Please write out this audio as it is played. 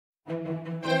In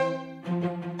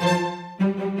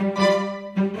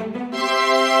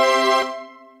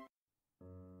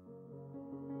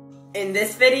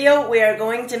this video, we are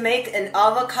going to make an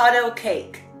avocado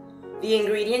cake. The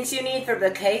ingredients you need for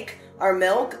the cake are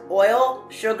milk, oil,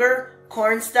 sugar,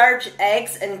 cornstarch,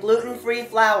 eggs, and gluten-free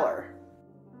flour.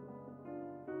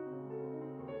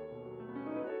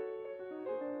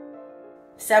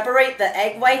 Separate the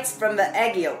egg whites from the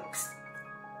egg yolks.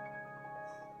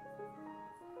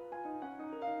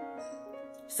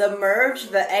 Submerge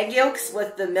the egg yolks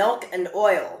with the milk and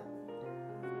oil.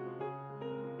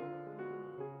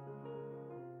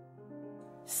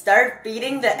 Start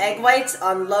beating the egg whites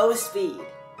on low speed.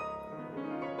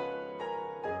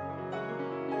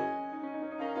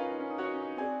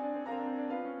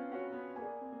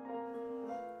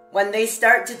 When they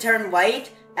start to turn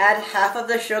white, add half of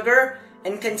the sugar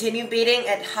and continue beating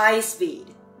at high speed.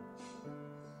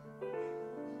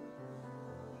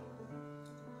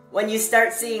 When you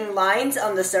start seeing lines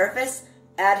on the surface,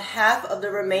 add half of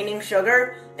the remaining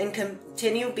sugar and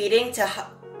continue beating to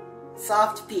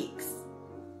soft peaks.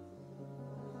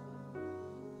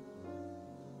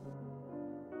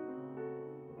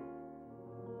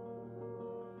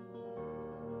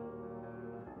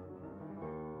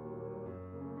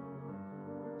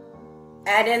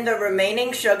 Add in the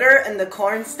remaining sugar and the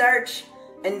cornstarch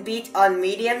and beat on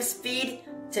medium speed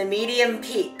to medium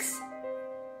peaks.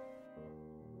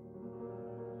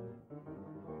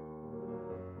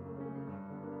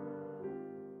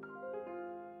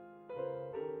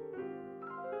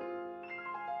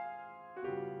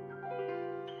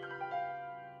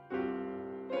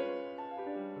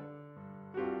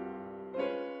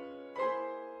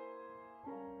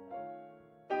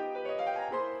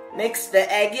 Mix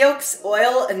the egg yolks,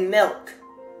 oil, and milk.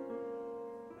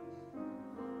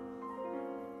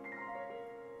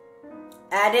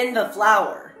 Add in the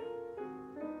flour.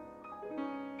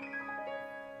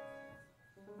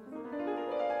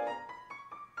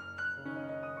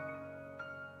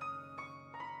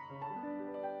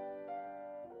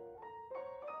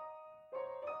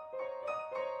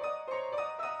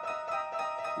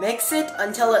 Mix it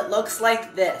until it looks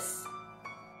like this.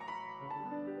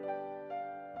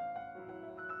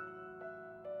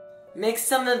 Mix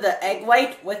some of the egg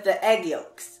white with the egg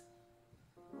yolks.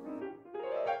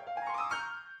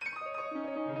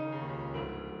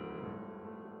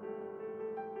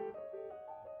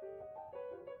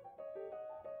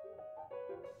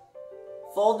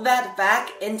 Fold that back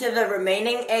into the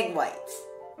remaining egg whites.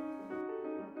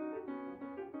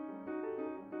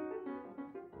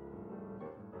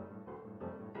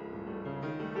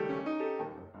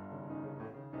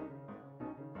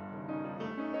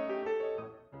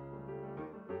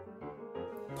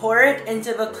 Pour it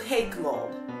into the cake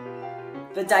mold.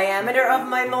 The diameter of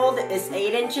my mold is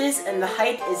 8 inches and the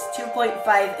height is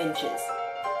 2.5 inches.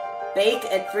 Bake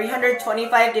at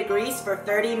 325 degrees for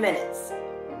 30 minutes.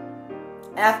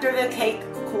 After the cake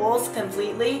cools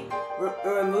completely,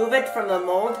 remove it from the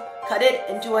mold, cut it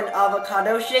into an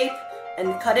avocado shape,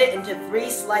 and cut it into 3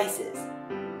 slices.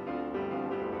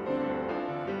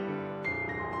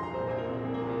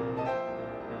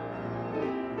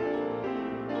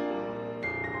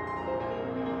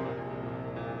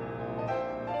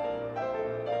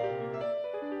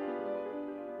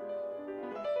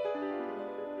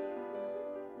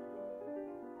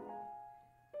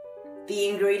 The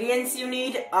ingredients you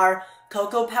need are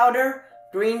cocoa powder,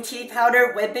 green tea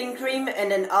powder, whipping cream,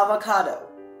 and an avocado.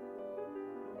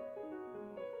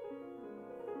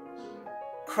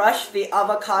 Crush the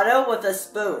avocado with a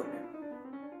spoon.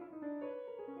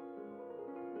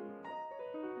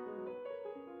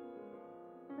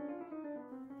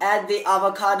 Add the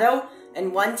avocado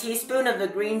and 1 teaspoon of the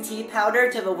green tea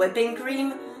powder to the whipping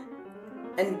cream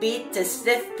and beat to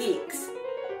stiff peaks.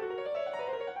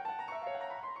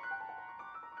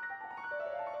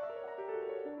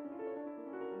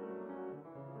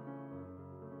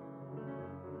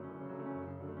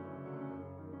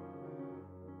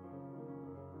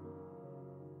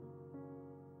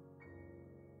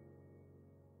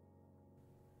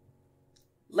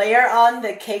 Layer on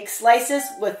the cake slices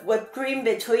with whipped cream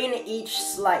between each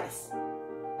slice.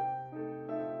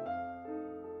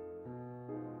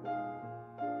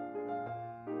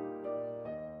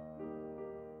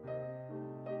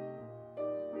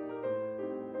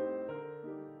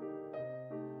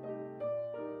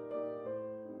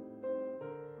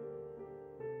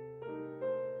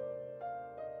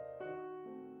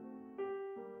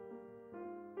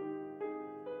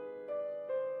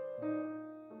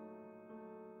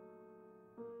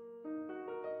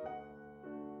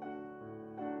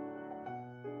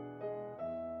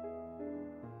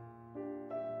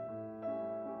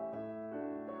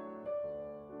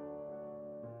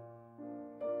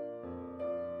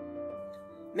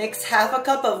 Mix half a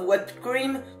cup of whipped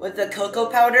cream with the cocoa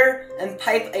powder and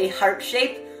pipe a heart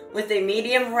shape with a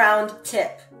medium round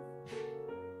tip.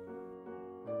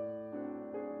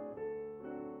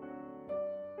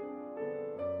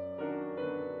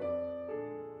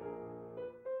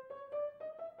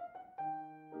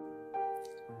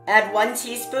 Add 1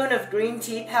 teaspoon of green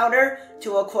tea powder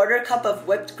to a quarter cup of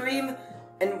whipped cream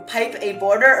and pipe a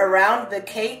border around the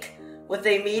cake with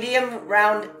a medium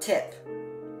round tip.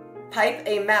 Pipe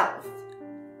a mouth.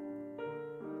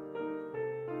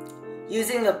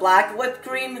 Using the black whipped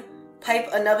cream, pipe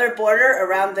another border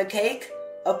around the cake,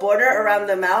 a border around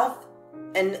the mouth,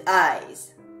 and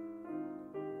eyes.